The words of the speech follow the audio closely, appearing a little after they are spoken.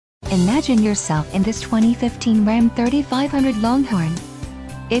Imagine yourself in this 2015 Ram 3500 Longhorn.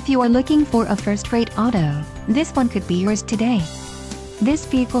 If you are looking for a first-rate auto, this one could be yours today. This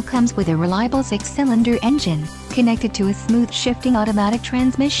vehicle comes with a reliable 6-cylinder engine, connected to a smooth shifting automatic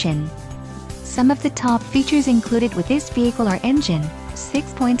transmission. Some of the top features included with this vehicle are engine,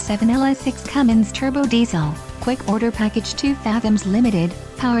 6.7 Li6 Cummins turbo diesel, quick order package 2 fathoms limited,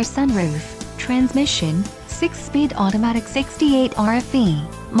 power sunroof, transmission, 6-speed automatic 68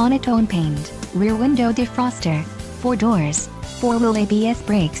 RFE, monotone paint, rear window defroster, 4 doors, 4-wheel ABS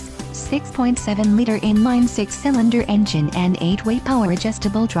brakes, 6.7-liter inline 6-cylinder engine and 8-way power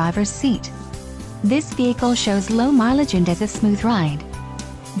adjustable driver's seat. This vehicle shows low mileage and has a smooth ride.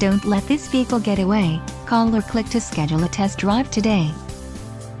 Don't let this vehicle get away. Call or click to schedule a test drive today.